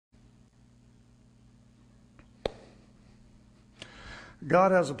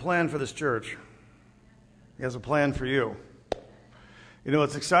God has a plan for this church. He has a plan for you. You know,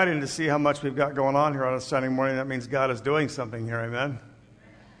 it's exciting to see how much we've got going on here on a Sunday morning. That means God is doing something here, amen?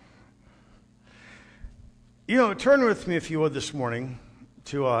 You know, turn with me, if you would, this morning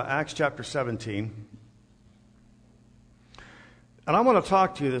to Acts chapter 17. And I want to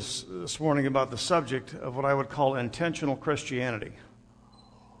talk to you this morning about the subject of what I would call intentional Christianity.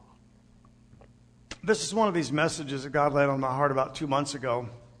 This is one of these messages that God laid on my heart about 2 months ago.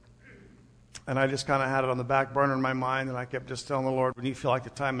 And I just kind of had it on the back burner in my mind, and I kept just telling the Lord, when you feel like the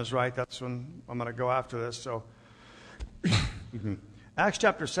time is right, that's when I'm going to go after this. So, Acts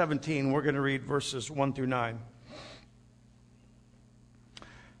chapter 17, we're going to read verses 1 through 9.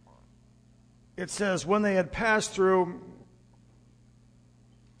 It says, when they had passed through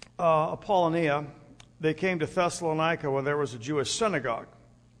Apollonia, they came to Thessalonica, where there was a Jewish synagogue.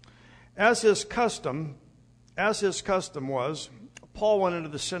 As his custom was, Paul went into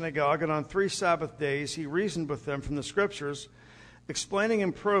the synagogue, and on 3 Sabbath days he reasoned with them from the Scriptures, explaining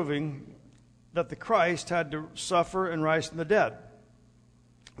and proving that the Christ had to suffer and rise from the dead.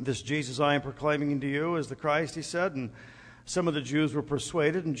 This Jesus I am proclaiming unto you is the Christ, he said, and some of the Jews were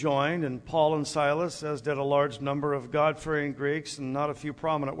persuaded and joined, and Paul and Silas, as did a large number of God-fearing Greeks and not a few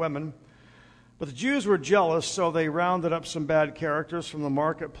prominent women. But the Jews were jealous, so they rounded up some bad characters from the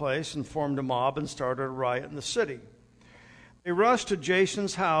marketplace and formed a mob and started a riot in the city. They rushed to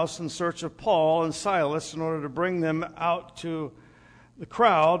Jason's house in search of Paul and Silas in order to bring them out to the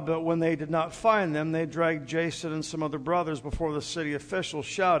crowd, but when they did not find them, they dragged Jason and some other brothers before the city officials,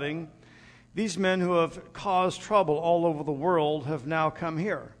 shouting, "These men who have caused trouble all over the world have now come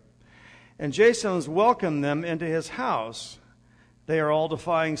here." And Jason has welcomed them into his house. They are all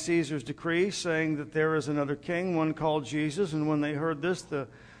defying Caesar's decree, saying that there is another king, one called Jesus. And when they heard this, the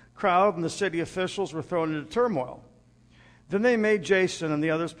crowd and the city officials were thrown into turmoil. Then they made Jason and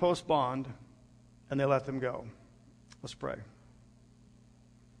the others post bond, and they let them go. Let's pray.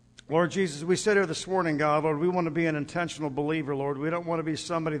 Lord Jesus, we sit here this morning, God, Lord, we want to be an intentional believer, Lord. We don't want to be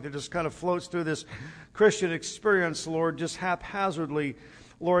somebody that just kind of floats through this Christian experience, Lord, just haphazardly,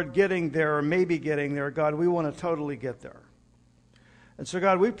 Lord, getting there or maybe getting there. God, we want to totally get there. And so,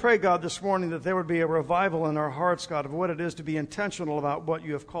 God, we pray, God, this morning that there would be a revival in our hearts, God, of what it is to be intentional about what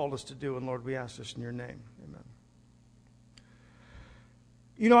you have called us to do. And, Lord, we ask this in your name. Amen.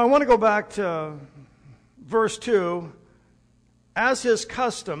 You know, I want to go back to verse 2. As his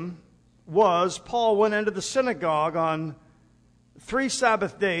custom was, Paul went into the synagogue on 3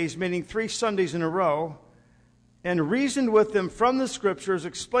 Sabbath days, meaning 3 Sundays in a row, and reasoned with them from the Scriptures,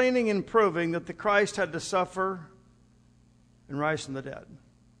 explaining and proving that the Christ had to suffer and rise from the dead.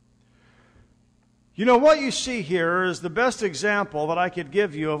 You know, what you see here is the best example that I could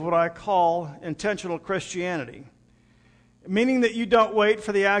give you of what I call intentional Christianity, meaning that you don't wait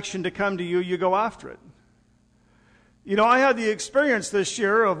for the action to come to you, you go after it. You know, I had the experience this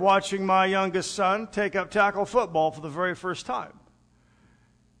year of watching my youngest son take up tackle football for the very first time.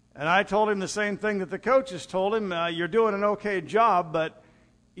 And I told him the same thing that the coaches told him, you're doing an okay job, but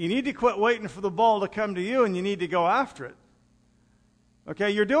you need to quit waiting for the ball to come to you, and you need to go after it.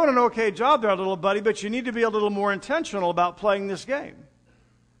 Okay, you're doing an okay job there, little buddy, but you need to be a little more intentional about playing this game.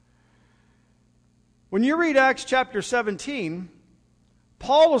 When you read Acts chapter 17,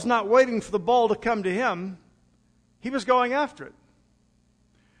 Paul was not waiting for the ball to come to him. He was going after it.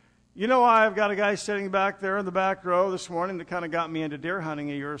 You know, I've got a guy sitting back there in the back row this morning that kind of got me into deer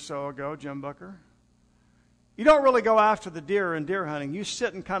hunting a year or so ago, Jim Booker. You don't really go after the deer in deer hunting. You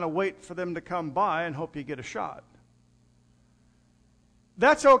sit and kind of wait for them to come by and hope you get a shot.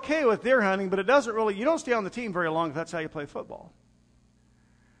 That's okay with deer hunting, but it doesn't really, you don't stay on the team very long if that's how you play football.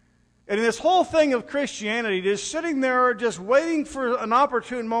 And in this whole thing of Christianity, just sitting there, just waiting for an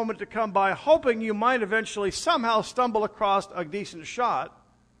opportune moment to come by, hoping you might eventually somehow stumble across a decent shot,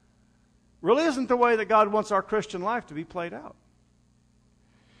 really isn't the way that God wants our Christian life to be played out.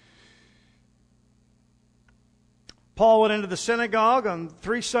 Paul went into the synagogue on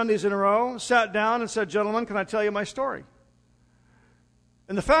 3 Sundays in a row, sat down and said, "Gentlemen, can I tell you my story?"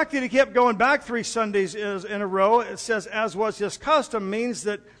 And the fact that he kept going back 3 Sundays in a row, it says, as was his custom, means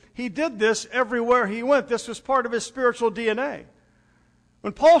that he did this everywhere he went. This was part of his spiritual DNA.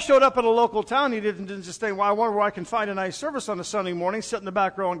 When Paul showed up at a local town, he didn't just say, well, I wonder where I can find a nice service on a Sunday morning, sit in the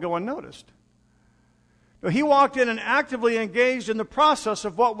back row and go unnoticed. No, he walked in and actively engaged in the process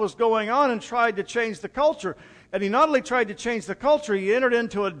of what was going on and tried to change the culture. And he not only tried to change the culture, he entered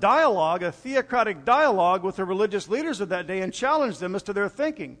into a dialogue, a theocratic dialogue with the religious leaders of that day and challenged them as to their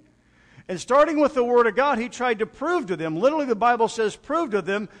thinking. And starting with the Word of God, he tried to prove to them, literally the Bible says prove to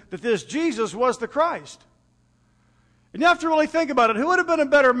them, that this Jesus was the Christ. And you have to really think about it. Who would have been a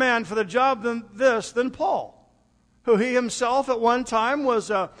better man for the job than Paul, who he himself at one time was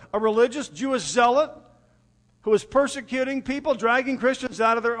a religious Jewish zealot who was persecuting people, dragging Christians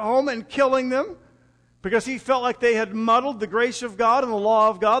out of their home and killing them because he felt like they had muddled the grace of God and the law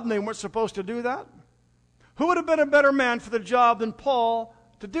of God and they weren't supposed to do that? Who would have been a better man for the job than Paul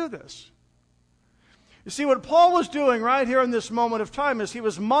to do this? You see, what Paul was doing right here in this moment of time is he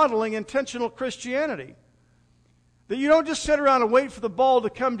was modeling intentional Christianity. That you don't just sit around and wait for the ball to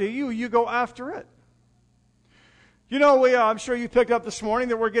come to you, you go after it. You know, I'm sure you picked up this morning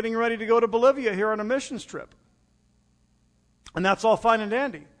that we're getting ready to go to Bolivia here on a missions trip. And that's all fine and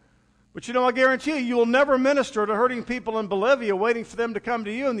dandy. But you know, I guarantee you will never minister to hurting people in Bolivia waiting for them to come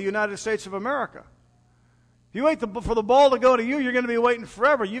to you in the United States of America. If you wait for the ball to go to you, you're going to be waiting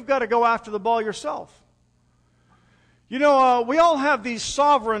forever. You've got to go after the ball yourself. You know, we all have these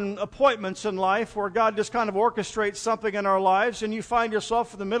sovereign appointments in life where God just kind of orchestrates something in our lives and you find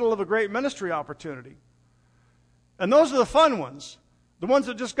yourself in the middle of a great ministry opportunity. And those are the fun ones. The ones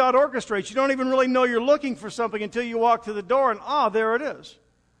that just God orchestrates. You don't even really know you're looking for something until you walk to the door and there it is.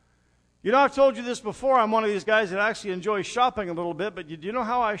 You know, I've told you this before. I'm one of these guys that actually enjoys shopping a little bit, but do you know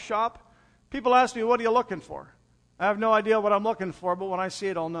how I shop? People ask me, what are you looking for? I have no idea what I'm looking for, but when I see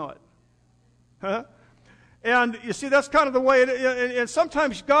it, I'll know it. Huh? And you see, that's kind of the way, and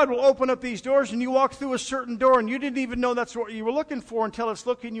sometimes God will open up these doors and you walk through a certain door and you didn't even know that's what you were looking for until it's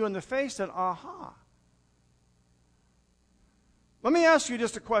looking you in the face and aha. Let me ask you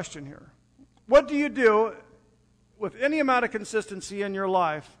just a question here. What do you do with any amount of consistency in your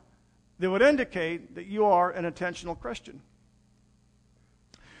life that would indicate that you are an intentional Christian?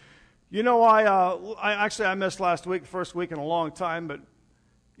 You know, I missed last week, the first week in a long time, but,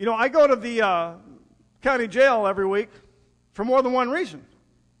 you know, I go to the county jail every week for more than one reason.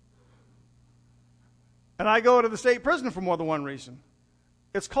 And I go to the state prison for more than one reason.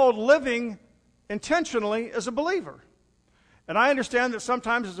 It's called living intentionally as a believer. And I understand that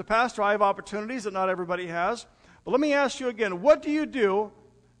sometimes as a pastor I have opportunities that not everybody has. But let me ask you again, what do you do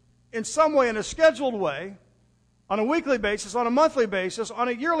in some way, in a scheduled way, on a weekly basis, on a monthly basis, on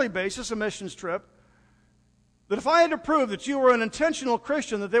a yearly basis, a missions trip, that if I had to prove that you were an intentional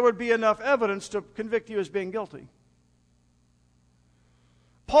Christian, that there would be enough evidence to convict you as being guilty?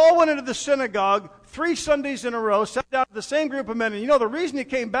 Paul went into the synagogue 3 Sundays in a row, sat down with the same group of men. And you know, the reason he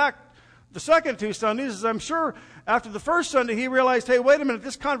came back the second 2 Sundays is I'm sure after the first Sunday he realized, hey, wait a minute,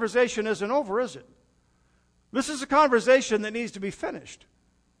 this conversation isn't over, is it? This is a conversation that needs to be finished.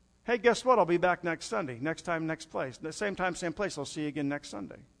 Hey, guess what? I'll be back next Sunday. Next time, next place. The same time, same place. I'll see you again next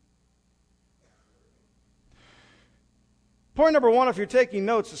Sunday. Point number 1, if you're taking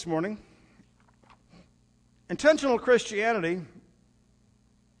notes this morning, intentional Christianity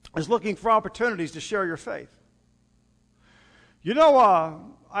is looking for opportunities to share your faith. You know,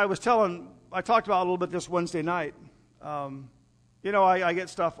 I talked about it a little bit this Wednesday night. You know, I get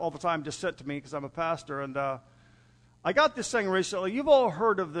stuff all the time just sent to me because I'm a pastor, and I got this thing recently. You've all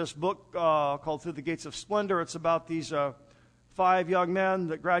heard of this book called Through the Gates of Splendor. It's about these 5 young men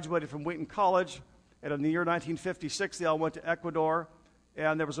that graduated from Wheaton College. And in the year 1956, they all went to Ecuador.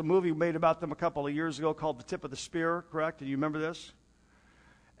 And there was a movie made about them a couple of years ago called The Tip of the Spear, correct? Do you remember this?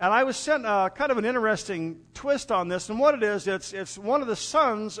 And I was sent kind of an interesting twist on this. And what it is, it's one of the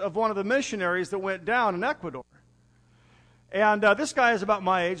sons of one of the missionaries that went down in Ecuador. And this guy is about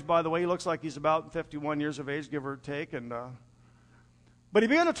my age, by the way. He looks like he's about 51 years of age, give or take. And but he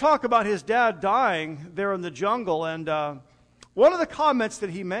began to talk about his dad dying there in the jungle. And one of the comments that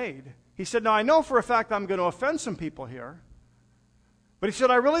he made, he said, now I know for a fact I'm going to offend some people here. But he said,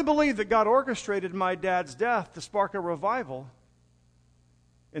 I really believe that God orchestrated my dad's death to spark a revival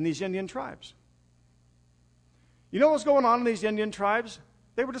in these Indian tribes. You know what's going on in these Indian tribes?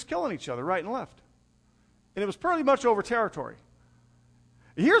 They were just killing each other right and left. And it was pretty much over territory.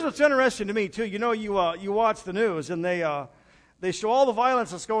 Here's what's interesting to me, too. You know, you watch the news, and they show all the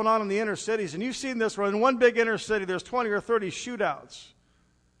violence that's going on in the inner cities. And you've seen this where in one big inner city, there's 20 or 30 shootouts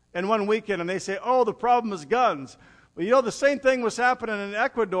in one weekend. And they say, oh, the problem is guns. Well, you know, the same thing was happening in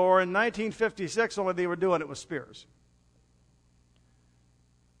Ecuador in 1956, only they were doing it with spears.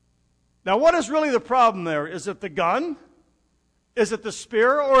 Now, what is really the problem there? Is it the gun? Is it the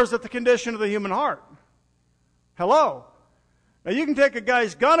spear? Or is it the condition of the human heart? Hello? Now, you can take a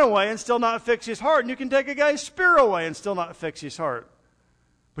guy's gun away and still not fix his heart, and you can take a guy's spear away and still not fix his heart.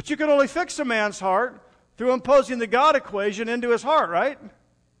 But you can only fix a man's heart through imposing the God equation into his heart, right?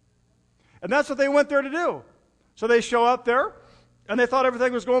 And that's what they went there to do. So they show up there, and they thought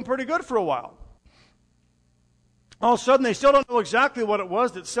everything was going pretty good for a while. All of a sudden, they still don't know exactly what it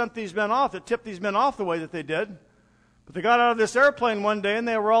was that sent these men off, that tipped these men off the way that they did. But they got out of this airplane one day and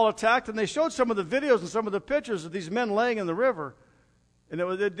they were all attacked, and they showed some of the videos and some of the pictures of these men laying in the river. And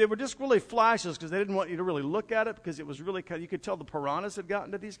they were just really flashes because they didn't want you to really look at it, because it was really you could tell the piranhas had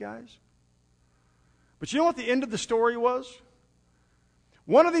gotten to these guys. But you know what the end of the story was?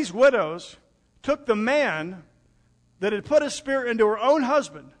 One of these widows took the man that had put a spear into her own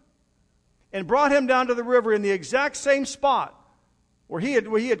husband and brought him down to the river in the exact same spot where he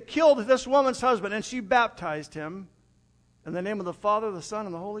had killed this woman's husband, and she baptized him in the name of the Father, the Son,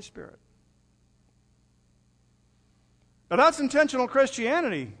 and the Holy Spirit. Now that's intentional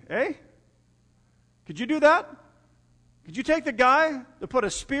Christianity, eh? Could you do that? Could you take the guy that put a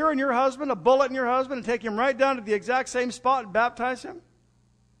spear in your husband, a bullet in your husband, and take him right down to the exact same spot and baptize him?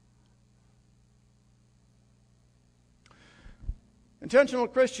 Intentional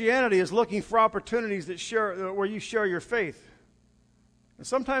Christianity is looking for opportunities where you share your faith. And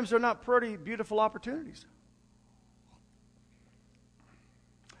sometimes they're not pretty, beautiful opportunities.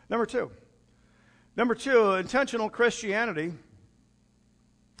 Number two, intentional Christianity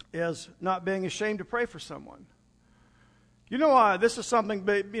is not being ashamed to pray for someone. You know, this is something,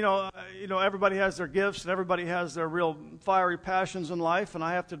 everybody has their gifts and everybody has their real fiery passions in life. And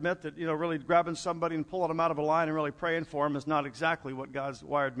I have to admit that, really grabbing somebody and pulling them out of a line and really praying for them is not exactly what God's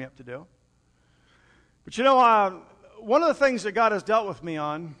wired me up to do. But one of the things that God has dealt with me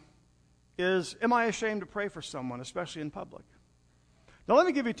on is, am I ashamed to pray for someone, especially in public? Now, let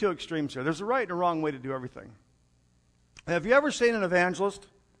me give you two extremes here. There's a right and a wrong way to do everything. Have you ever seen an evangelist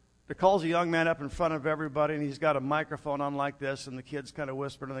that calls a young man up in front of everybody, and he's got a microphone on like this, and the kid's kind of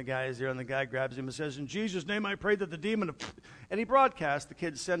whispering in the guy's ear, and the guy grabs him and says, "In Jesus' name I pray that the demon..." And he broadcasts the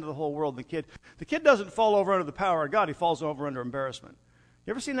kid's sin to the whole world. The kid doesn't fall over under the power of God. He falls over under embarrassment.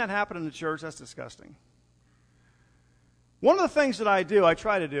 You ever seen that happen in the church? That's disgusting. One of the things that I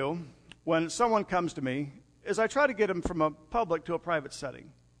try to do when someone comes to me, is I try to get them from a public to a private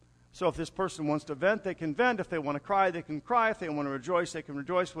setting. So if this person wants to vent, they can vent. If they want to cry, they can cry. If they want to rejoice, they can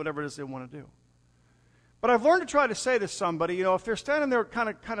rejoice, whatever it is they want to do. But I've learned to try to say to somebody, if they're standing there kind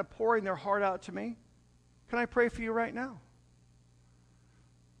of pouring their heart out to me, can I pray for you right now?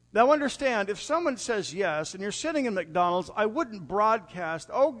 Now understand, if someone says yes, and you're sitting in McDonald's, I wouldn't broadcast,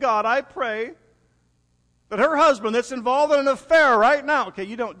 "Oh God, I pray that her husband that's involved in an affair right now..." Okay,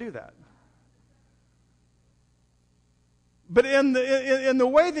 you don't do that. But in the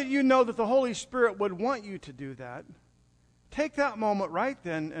way that you know that the Holy Spirit would want you to do that, take that moment right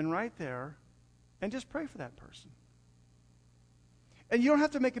then and right there and just pray for that person. And you don't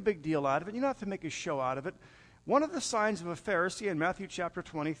have to make a big deal out of it. You don't have to make a show out of it. One of the signs of a Pharisee in Matthew chapter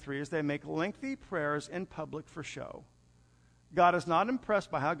 23 is they make lengthy prayers in public for show. God is not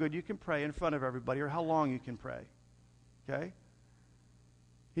impressed by how good you can pray in front of everybody or how long you can pray. Okay?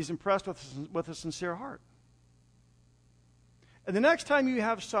 He's impressed with a sincere heart. And the next time you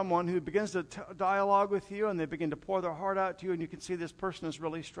have someone who begins to dialogue with you and they begin to pour their heart out to you and you can see this person is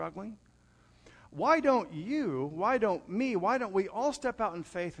really struggling, why don't we all step out in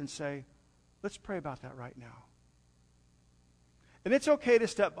faith and say, let's pray about that right now. And it's okay to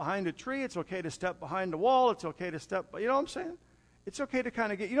step behind a tree. It's okay to step behind a wall. It's okay to step, you know what I'm saying? It's okay to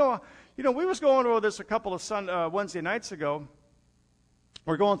kind of get, we was going over this a couple of Wednesday nights ago.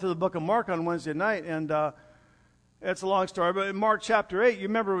 We're going through the book of Mark on Wednesday night, and it's a long story, but in Mark chapter 8, you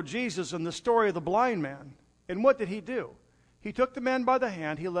remember with Jesus and the story of the blind man. And what did he do? He took the man by the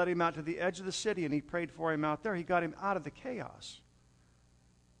hand, he led him out to the edge of the city, and he prayed for him out there. He got him out of the chaos.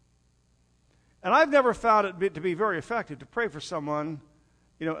 And I've never found it to be very effective to pray for someone,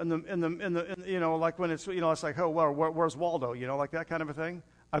 like when it's, it's like, "Oh, well, where's Waldo?" Like that kind of a thing.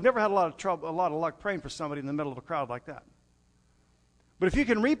 I've never had a lot of luck praying for somebody in the middle of a crowd like that. But if you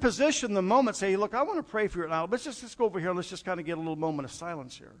can reposition the moment, say, "Look, I want to pray for you now. Let's go over here and let's just kind of get a little moment of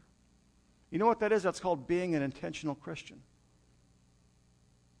silence here." You know what that is? That's called being an intentional Christian.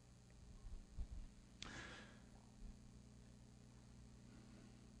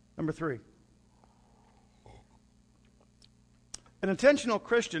 Number 3. An intentional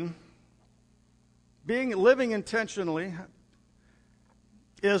Christian, living intentionally,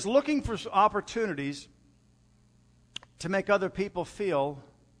 is looking for opportunities to make other people feel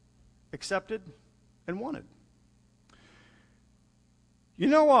accepted and wanted.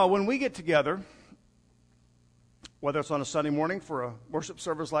 When we get together, whether it's on a Sunday morning for a worship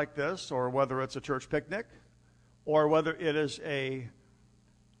service like this, or whether it's a church picnic, or whether it is a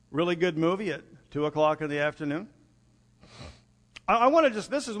really good movie at 2 o'clock in the afternoon,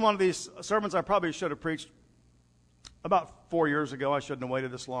 this is one of these sermons I probably should have preached about 4 years ago. I shouldn't have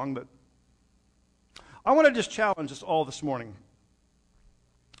waited this long, but I want to just challenge us all this morning.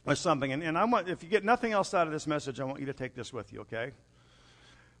 with something. And I want, if you get nothing else out of this message, I want you to take this with you, okay?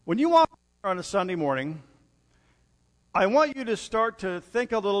 When you walk on a Sunday morning, I want you to start to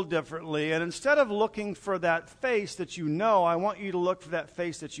think a little differently. And instead of looking for that face that you know, I want you to look for that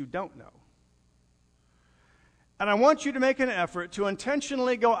face that you don't know. And I want you to make an effort to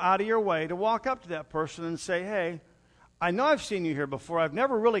intentionally go out of your way to walk up to that person and say, hey, I know I've seen you here before. I've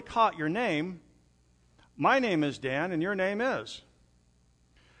never really caught your name. My name is Dan, and your name is.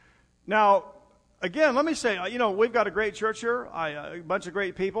 Now, again, let me say, we've got a great church here, a bunch of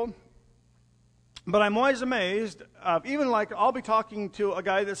great people. But I'm always amazed, even like I'll be talking to a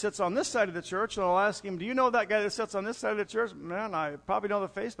guy that sits on this side of the church, and I'll ask him, do you know that guy that sits on this side of the church? Man, I probably know the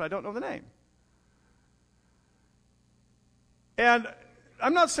face, but I don't know the name. And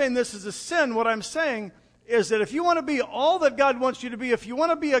I'm not saying this is a sin. What I'm saying is that if you want to be all that God wants you to be, if you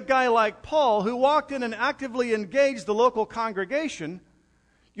want to be a guy like Paul who walked in and actively engaged the local congregation,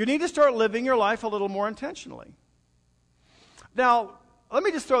 you need to start living your life a little more intentionally. Now, let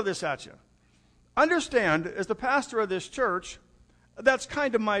me just throw this at you. Understand, as the pastor of this church, that's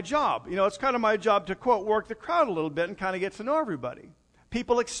kind of my job. It's kind of my job to, quote, work the crowd a little bit and kind of get to know everybody.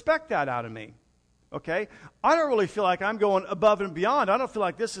 People expect that out of me. Okay? I don't really feel like I'm going above and beyond. I don't feel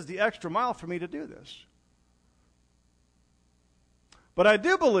like this is the extra mile for me to do this. But I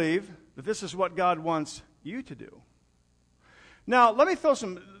do believe that this is what God wants you to do. Now, let me throw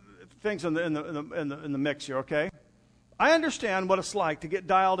some things in the mix here, okay? I understand what it's like to get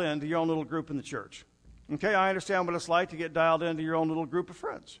dialed into your own little group in the church. Okay? I understand what it's like to get dialed into your own little group of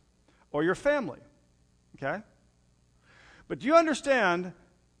friends or your family. Okay? But do you understand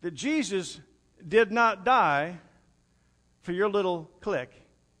that Jesus did not die for your little clique?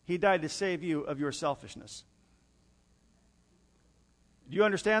 He died to save you of your selfishness. Do you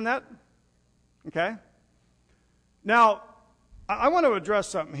understand that? Okay? Now, I want to address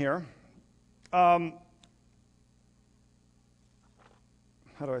something here. How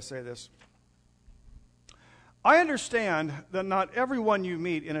do I say this? I understand that not everyone you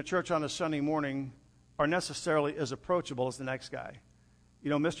meet in a church on a Sunday morning are necessarily as approachable as the next guy.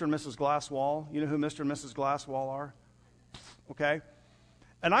 You know Mr. and Mrs. Glasswall? You know who Mr. and Mrs. Glasswall are? Okay?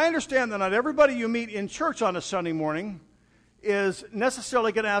 And I understand that not everybody you meet in church on a Sunday morning is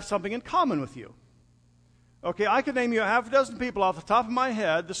necessarily going to have something in common with you. Okay, I could name you a half a dozen people off the top of my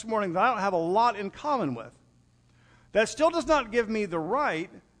head this morning that I don't have a lot in common with. That still does not give me the right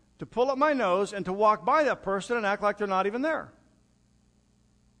to pull up my nose and to walk by that person and act like they're not even there.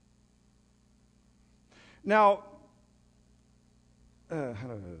 Now, I'm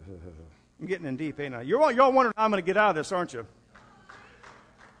getting in deep, ain't I? You're all wondering how I'm going to get out of this, aren't you?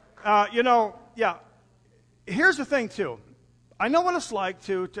 Yeah. Here's the thing, too. I know what it's like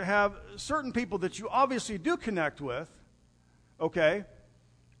to have certain people that you obviously do connect with, okay?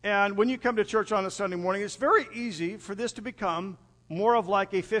 And when you come to church on a Sunday morning, it's very easy for this to become more of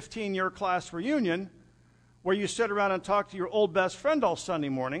like a 15-year class reunion where you sit around and talk to your old best friend all Sunday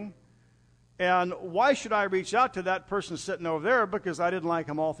morning. And why should I reach out to that person sitting over there? Because I didn't like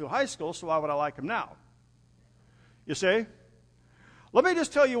him all through high school, so why would I like him now? You see? Let me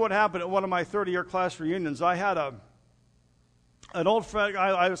just tell you what happened at one of my 30-year class reunions. I had an old friend.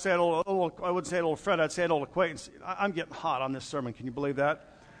 I would say I wouldn't say an old friend. I'd say an old acquaintance. I'm getting hot on this sermon. Can you believe that?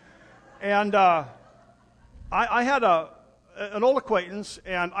 And I had an old acquaintance,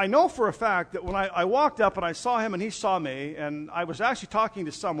 and I know for a fact that when I walked up and I saw him and he saw me, and I was actually talking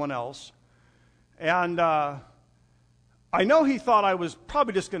to someone else, and I know he thought I was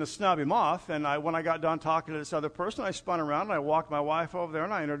probably just going to snub him off. And when I got done talking to this other person, I spun around and I walked my wife over there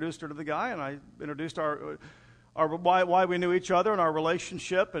and I introduced her to the guy, and I introduced our why we knew each other and our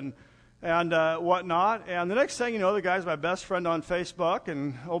relationship and whatnot. And the next thing you know, the guy's my best friend on Facebook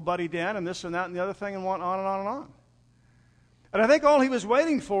and old buddy Dan and this and that and the other thing, and went on and on and on. And I think all he was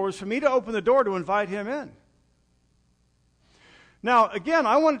waiting for was for me to open the door to invite him in. Now, again,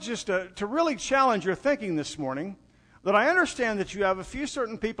 I want just to really challenge your thinking this morning, that I understand that you have a few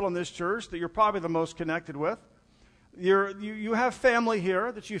certain people in this church that you're probably the most connected with. You have family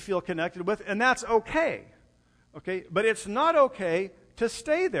here that you feel connected with, and that's okay. Okay? But it's not okay to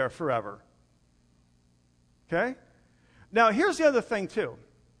stay there forever. Okay? Now, here's the other thing, too.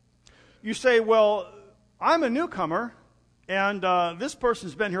 You say, well, I'm a newcomer, and this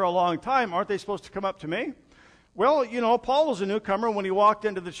person's been here a long time. Aren't they supposed to come up to me? Well, Paul was a newcomer when he walked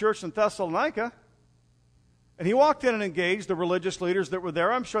into the church in Thessalonica. And he walked in and engaged the religious leaders that were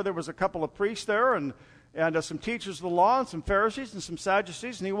there. I'm sure there was a couple of priests there and some teachers of the law and some Pharisees and some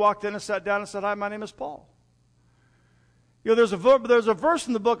Sadducees. And he walked in and sat down and said, hi, my name is Paul. there's a verse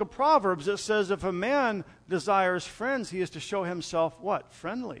in the book of Proverbs that says if a man desires friends, he is to show himself what?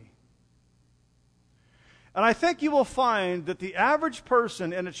 Friendly. And I think you will find that the average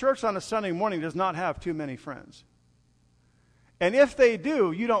person in a church on a Sunday morning does not have too many friends. And if they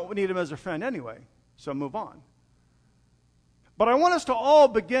do, you don't need them as a friend anyway. So move on. But I want us to all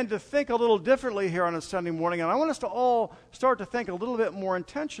begin to think a little differently here on a Sunday morning, and I want us to all start to think a little bit more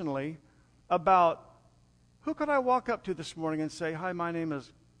intentionally about who could I walk up to this morning and say, hi, my name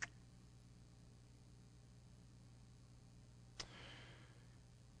is...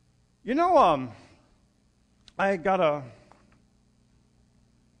 I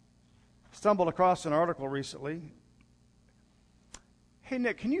stumbled across an article recently. Hey,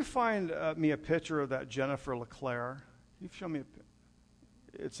 Nick, can you find me a picture of that Jennifer LeClaire? Can you show me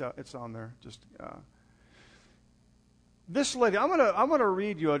it's on there. This lady, I'm gonna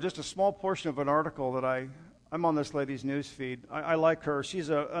read you just a small portion of an article that I'm on this lady's news feed. I like her. She's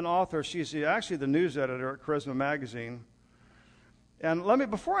an author. She's actually the news editor at Charisma Magazine. And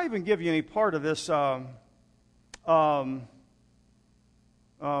before I even give you any part of this article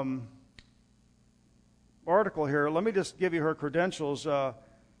here, let me just give you her credentials.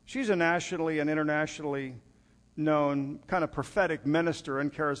 She's a nationally and internationally known kind of prophetic minister in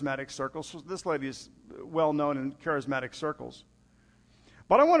charismatic circles. So this lady is well known in charismatic circles.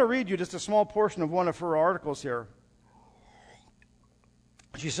 But I want to read you just a small portion of one of her articles here.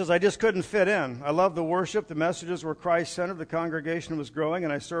 She says, I just couldn't fit in. I loved the worship. The messages were Christ-centered. The congregation was growing,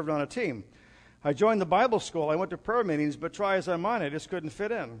 and I served on a team. I joined the Bible school. I went to prayer meetings, but try as I might, I just couldn't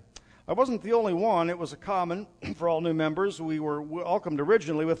fit in. I wasn't the only one. It was a common for all new members. We were welcomed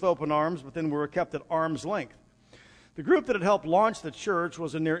originally with open arms, but then we were kept at arm's length. The group that had helped launch the church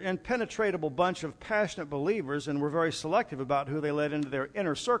was a near impenetrable bunch of passionate believers and were very selective about who they let into their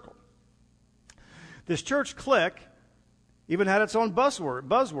inner circle. This church clique even had its own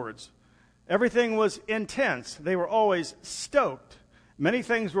buzzwords. Everything was intense. They were always stoked. Many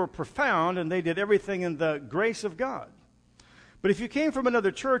things were profound, and they did everything in the grace of God. But if you came from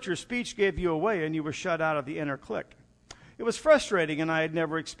another church, your speech gave you away, and you were shut out of the inner clique. It was frustrating, and I had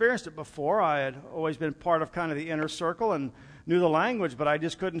never experienced it before. I had always been part of kind of the inner circle and knew the language, but I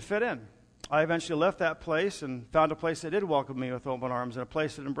just couldn't fit in. I eventually left that place and found a place that did welcome me with open arms and a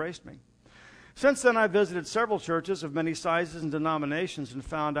place that embraced me. Since then, I've visited several churches of many sizes and denominations and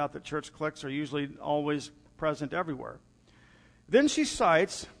found out that church cliques are usually always present everywhere. Then she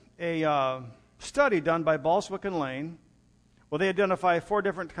cites a study done by Balswick and Lane. Well, they identify 4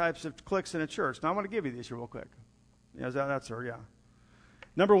 different types of cliques in a church. Now, I want to give you these here real quick. Yeah, that's her, yeah.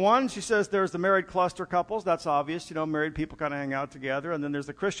 Number 1, she says there's the married cluster couples. That's obvious. Married people kind of hang out together. And then there's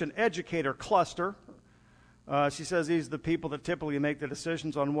the Christian educator cluster. She says these are the people that typically make the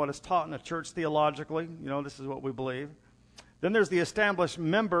decisions on what is taught in the church theologically. This is what we believe. Then there's the established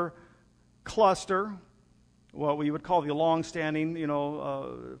member cluster, what we would call the long-standing,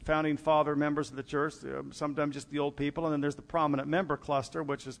 founding father members of the church, sometimes just the old people. And then there's the prominent member cluster,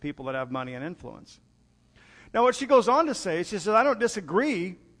 which is people that have money and influence. Now, what she goes on to say, she says, I don't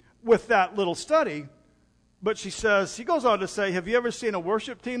disagree with that little study, but she goes on to say, have you ever seen a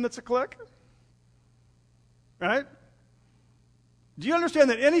worship team that's a clique? Right? Do you understand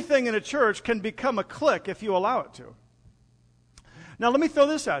that anything in a church can become a clique if you allow it to? Now, let me throw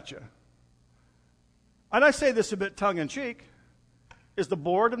this at you. And I say this a bit tongue-in-cheek. Is the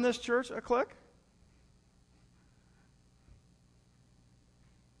board in this church a clique?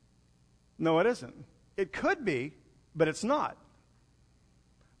 No, it isn't. It could be, but it's not.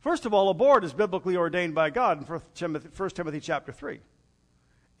 First of all, a board is biblically ordained by God in 1 Timothy chapter 3.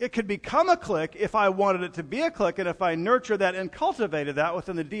 It could become a clique if I wanted it to be a clique and if I nurtured that and cultivated that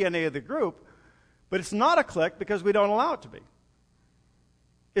within the DNA of the group, but it's not a clique because we don't allow it to be.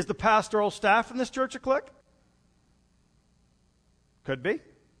 Is the pastoral staff in this church a clique? Could be.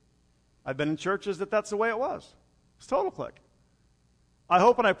 I've been in churches that's the way it was. It's total clique. I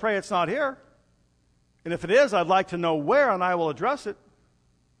hope and I pray it's not here. And if it is, I'd like to know where, and I will address it.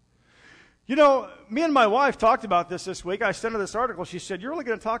 Me and my wife talked about this week. I sent her this article. She said, you're really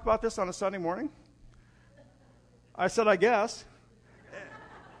going to talk about this on a Sunday morning? I said, I guess.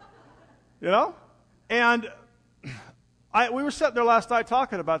 And we were sitting there last night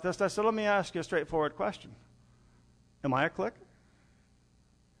talking about this. I said, let me ask you a straightforward question. Am I a clique?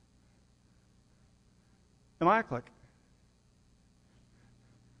 Am I a clique?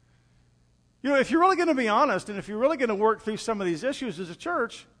 If you're really going to be honest and if you're really going to work through some of these issues as a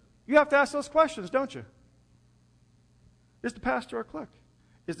church, you have to ask those questions, don't you? Is the pastor a clique?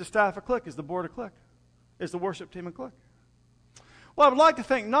 Is the staff a clique? Is the board a clique? Is the worship team a clique? Well, I would like to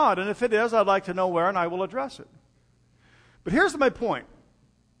think not, and if it is, I'd like to know where, and I will address it. But here's my point.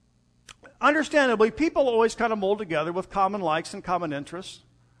 Understandably, people always kind of mold together with common likes and common interests.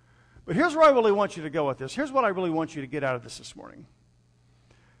 But here's where I really want you to go with this. Here's what I really want you to get out of this morning.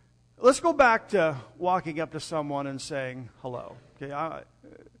 Let's go back to walking up to someone and saying hello. Okay, I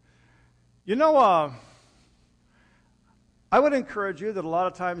would encourage you that a lot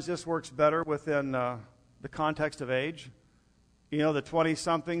of times this works better within the context of age. You know, the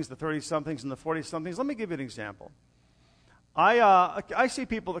 20-somethings, the 30-somethings, and the 40-somethings. Let me give you an example. I see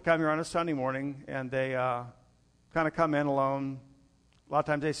people that come here on a Sunday morning, and they kind of come in alone. A lot of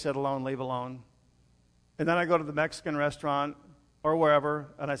times they sit alone, leave alone. And then I go to the Mexican restaurant or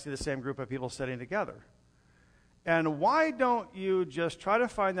wherever, and I see the same group of people sitting together. And why don't you just try to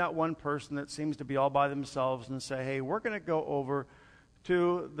find that one person that seems to be all by themselves and say, hey, we're going to go over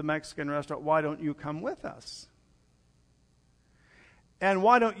to the Mexican restaurant. Why don't you come with us? And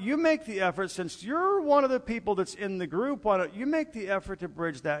why don't you make the effort, since you're one of the people that's in the group, why don't you make the effort to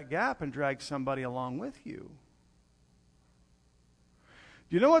bridge that gap and drag somebody along with you?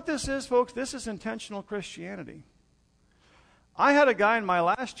 Do you know what this is, folks? This is intentional Christianity. I had a guy in my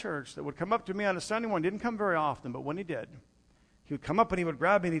last church that would come up to me on a Sunday morning. Didn't come very often, but when he did, he would come up and he would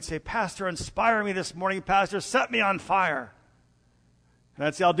grab me and he'd say, Pastor, inspire me this morning. Pastor, set me on fire. And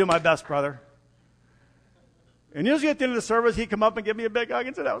I'd say, I'll do my best, brother. And usually at the end of the service, he'd come up and give me a big hug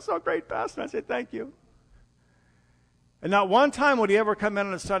and say, that was so great, Pastor. And I'd say, thank you. And not one time would he ever come in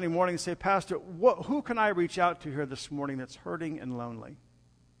on a Sunday morning and say, Pastor, who can I reach out to here this morning that's hurting and lonely?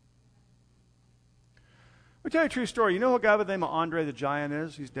 Let me tell you a true story. You know who a guy by the name of Andre the Giant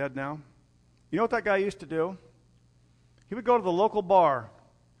is? He's dead now. You know what that guy used to do? He would go to the local bar,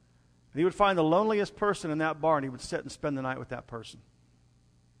 and he would find the loneliest person in that bar, and he would sit and spend the night with that person.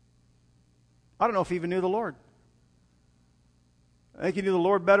 I don't know if he even knew the Lord. I think he knew the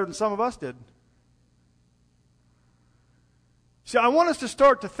Lord better than some of us did. See, I want us to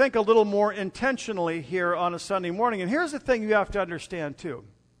start to think a little more intentionally here on a Sunday morning. And here's the thing you have to understand, too.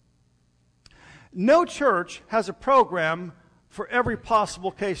 No church has a program for every possible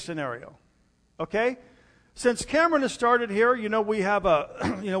case scenario. Okay? Since Cameron has started here, we have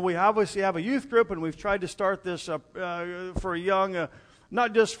we obviously have a youth group, and we've tried to start this for young,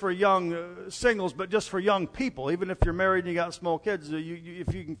 not just for young singles, but just for young people. Even if you're married and you got small kids,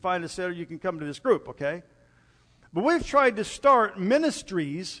 if you can find a sitter, you can come to this group. Okay? But we've tried to start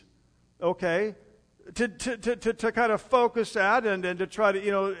ministries, okay, to kind of focus at and to try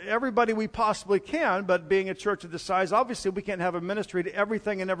to, everybody we possibly can, but being a church of this size, obviously we can't have a ministry to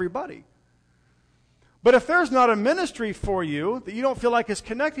everything and everybody. But if there's not a ministry for you that you don't feel like is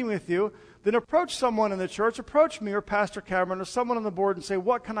connecting with you, then approach someone in the church, approach me or Pastor Cameron or someone on the board and say,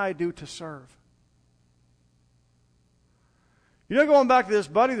 what can I do to serve? Going back to this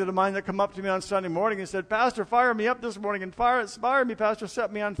buddy of mine that come up to me on Sunday morning and said, Pastor, fire me up this morning and inspire me, Pastor,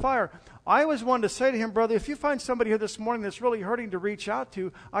 set me on fire. I always wanted to say to him, brother, if you find somebody here this morning that's really hurting to reach out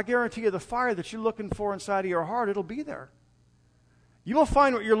to, I guarantee you the fire that you're looking for inside of your heart, it'll be there. You will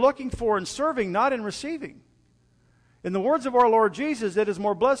find what you're looking for in serving, not in receiving. In the words of our Lord Jesus, it is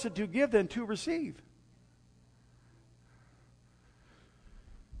more blessed to give than to receive.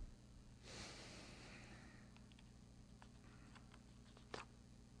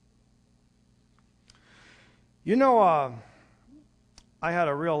 I had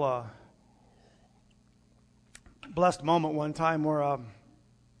a real blessed moment one time where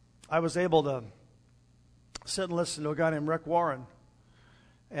I was able to sit and listen to a guy named Rick Warren.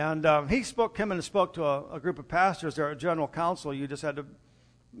 And he came in and spoke to a group of pastors there at General Council. You just had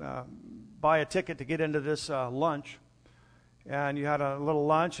to buy a ticket to get into this lunch. And you had a little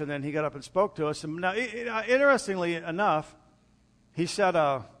lunch, and then he got up and spoke to us. And now, interestingly enough, he said,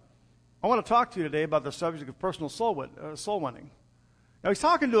 I want to talk to you today about the subject of personal soul winning. Now, he's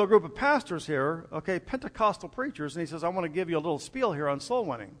talking to a group of pastors here, okay, Pentecostal preachers, and he says, I want to give you a little spiel here on soul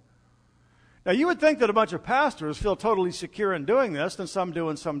winning. Now, you would think that a bunch of pastors feel totally secure in doing this, and some do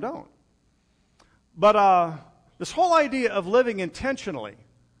and some don't. But this whole idea of living intentionally,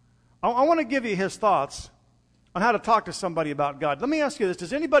 I want to give you his thoughts on how to talk to somebody about God. Let me ask you this.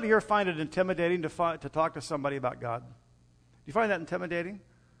 Does anybody here find it intimidating to talk to somebody about God? Do you find that intimidating?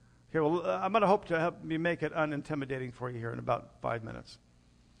 Okay, well, I'm going to hope to help me make it unintimidating for you here in about 5 minutes.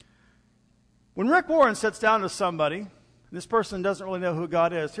 When Rick Warren sits down with somebody, and this person doesn't really know who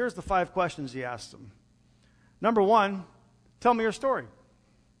God is, here's the 5 questions he asks them. Number 1, tell me your story.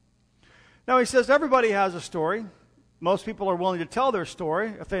 Now, he says everybody has a story. Most people are willing to tell their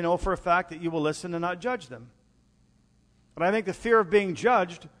story if they know for a fact that you will listen and not judge them. But I think the fear of being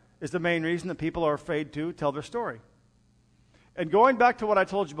judged is the main reason that people are afraid to tell their story. And going back to what I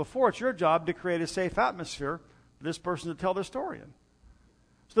told you before, it's your job to create a safe atmosphere for this person to tell their story in.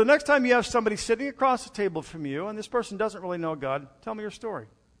 So the next time you have somebody sitting across the table from you and this person doesn't really know God, tell me your story.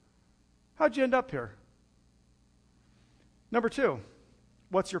 How'd you end up here? Number 2,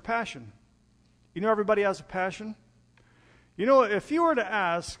 what's your passion? You know everybody has a passion? You know, if you were to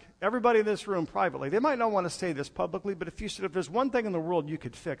ask everybody in this room privately, they might not want to say this publicly, but if you said, if there's one thing in the world you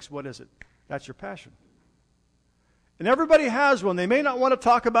could fix, what is it? That's your passion. And everybody has one. They may not want to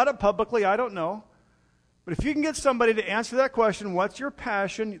talk about it publicly, I don't know. But if you can get somebody to answer that question, what's your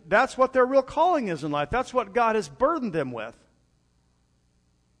passion? That's what their real calling is in life. That's what God has burdened them with.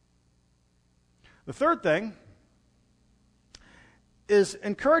 The third thing is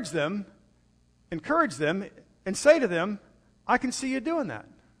encourage them, and say to them, I can see you doing that.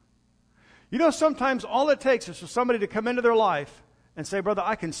 You know, sometimes all it takes is for somebody to come into their life and say, brother,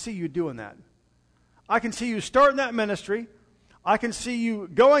 I can see you doing that. I can see you starting that ministry. I can see you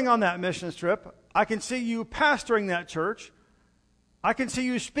going on that mission trip. I can see you pastoring that church. I can see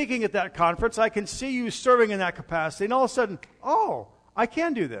you speaking at that conference. I can see you serving in that capacity. And all of a sudden, oh, I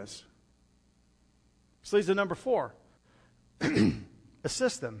can do this. So leads to number 4.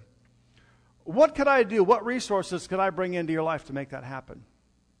 Assist them. What could I do? What resources could I bring into your life to make that happen?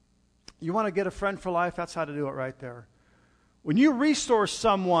 You want to get a friend for life? That's how to do it right there. When you resource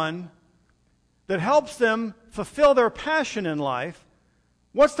someone that helps them fulfill their passion in life,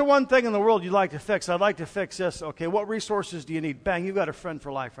 what's the one thing in the world you'd like to fix? I'd like to fix this. Okay, what resources do you need? Bang, you've got a friend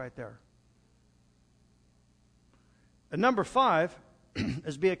for life right there. And number 5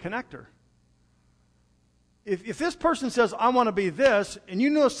 is be a connector. If this person says, I want to be this, and you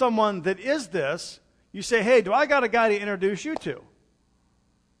know someone that is this, you say, hey, do I got a guy to introduce you to?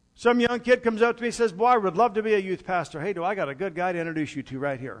 Some young kid comes up to me and says, boy, I would love to be a youth pastor. Hey, do I got a good guy to introduce you to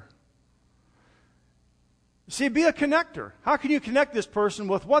right here? See, be a connector. How can you connect this person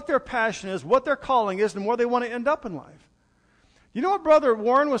with what their passion is, what their calling is, and where they want to end up in life? You know what Brother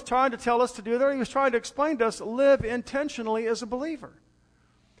Warren was trying to tell us to do there? He was trying to explain to us, live intentionally as a believer.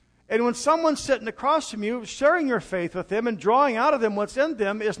 And when someone's sitting across from you, sharing your faith with them and drawing out of them what's in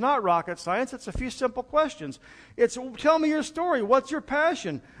them is not rocket science. It's a few simple questions. It's, tell me your story. What's your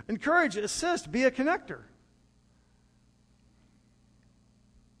passion? Encourage, assist, be a connector.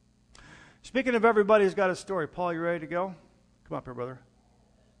 Speaking of everybody who's got a story, Paul, you ready to go? Come up here, brother.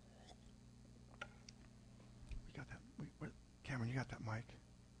 You got that? Cameron, you got that mic?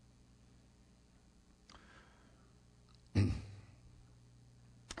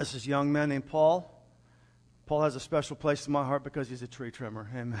 This is a young man named Paul. Paul has a special place in my heart because he's a tree trimmer.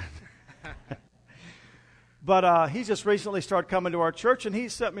 Amen. But he just recently started coming to our church, and he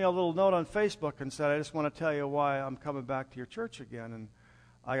sent me a little note on Facebook and said, I just want to tell you why I'm coming back to your church again. And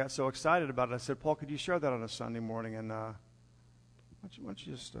I got so excited about it. I said, Paul, could you share that on a Sunday morning? And why don't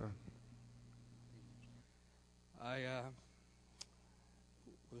you just... It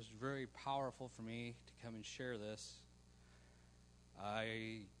was very powerful for me to come and share this.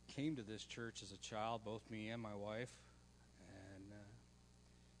 I came to this church as a child, both me and my wife, and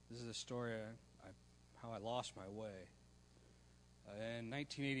this is a story how I lost my way. In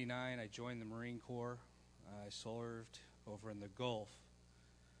 1989, I joined the Marine Corps. I served over in the Gulf,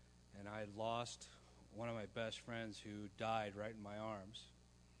 and I lost one of my best friends who died right in my arms,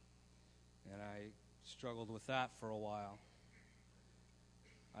 and I struggled with that for a while.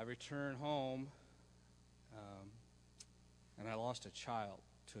 I returned home, and I lost a child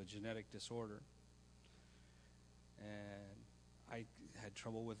to a genetic disorder, and I had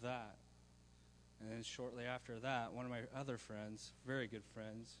trouble with that. And then shortly after that, one of my other friends, very good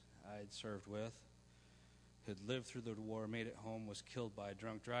friends I had served with, had lived through the war, made it home, was killed by a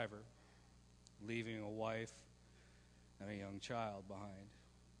drunk driver, leaving a wife and a young child behind.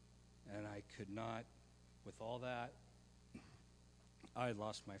 And I could not, with all that, I had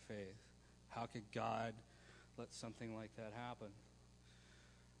lost my faith. How could God let something like that happen?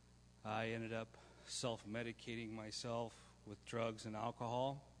 I ended up self-medicating myself with drugs and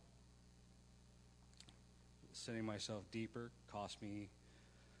alcohol. Sending myself deeper cost me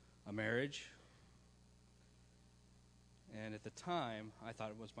a marriage. And at the time, I thought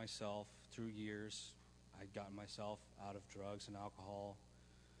it was myself. Through years, I'd gotten myself out of drugs and alcohol,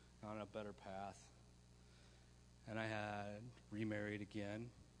 on a better path. And I had remarried again.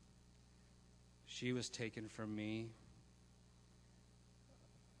 She was taken from me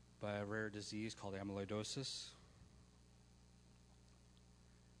by a rare disease called amyloidosis.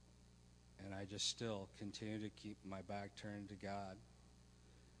 And I just still continue to keep my back turned to God.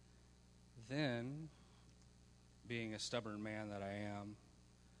 Then, being a stubborn man that I am,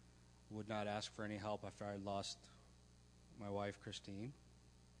 would not ask for any help after I lost my wife, Christine,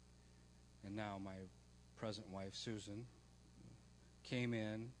 and now my present wife, Susan, came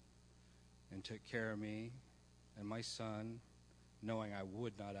in and took care of me and my son, knowing I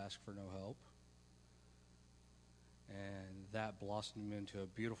would not ask for no help. And that blossomed into a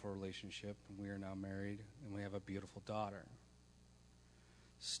beautiful relationship, and we are now married, and we have a beautiful daughter.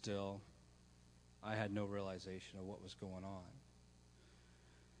 Still, I had no realization of what was going on.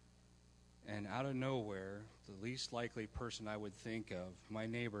 And out of nowhere, the least likely person I would think of, my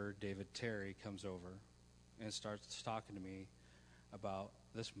neighbor, David Terry, comes over and starts talking to me about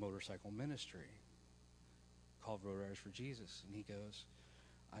this motorcycle ministry called Road Riders for Jesus. And he goes,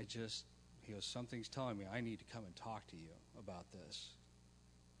 something's telling me I need to come and talk to you about this.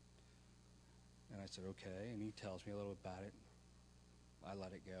 And I said, okay. And he tells me a little bit about it. I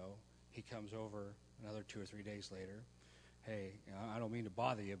let it go. He comes over another 2 or 3 days later. Hey, I don't mean to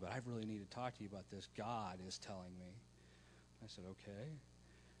bother you, but I really need to talk to you about this. God is telling me. I said, okay.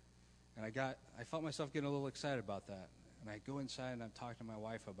 And I felt myself getting a little excited about that. And I go inside and I'm talking to my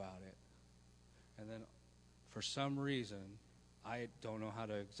wife about it. And then for some reason, I don't know how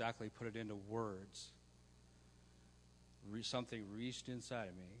to exactly put it into words. Something reached inside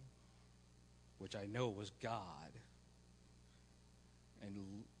of me, which I know was God, and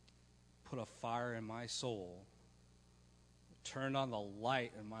put a fire in my soul, turned on the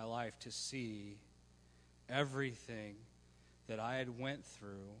light in my life to see everything that I had went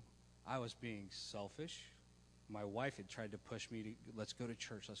through. I was being selfish. My wife had tried to push me to, let's go to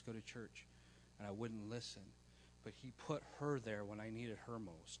church. And I wouldn't listen. But he put her there when I needed her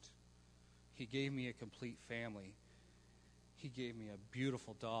most. He gave me a complete family. He gave me a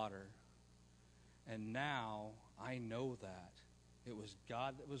beautiful daughter. And now I know that it was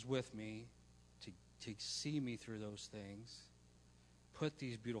God that was with me to see me through those things, put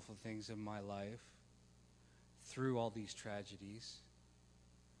these beautiful things in my life through all these tragedies.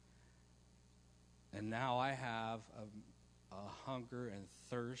 And now I have a hunger and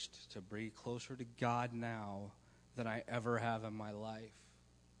thirst to be closer to God now than I ever have in my life.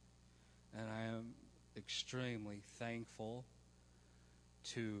 And I am extremely thankful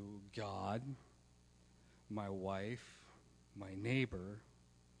to God, my wife, my neighbor,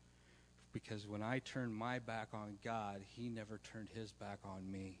 because when I turned my back on God, he never turned his back on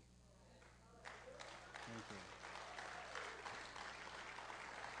me. Thank you.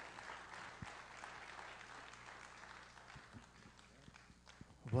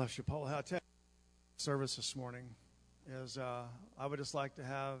 Bless you, Paul. How service this morning is I would just like to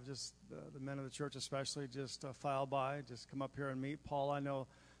have just the men of the church especially just file by, just come up here and meet Paul. I know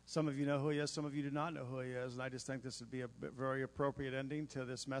some of you know who he is, some of you do not know who he is, and I just think this would be a very appropriate ending to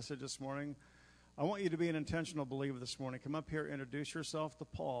this message this morning. I want you to be an intentional believer this morning. Come up here, introduce yourself to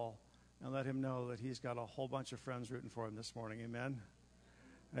Paul, and let him know that he's got a whole bunch of friends rooting for him this morning. Amen?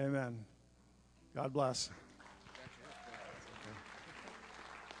 Amen. God bless.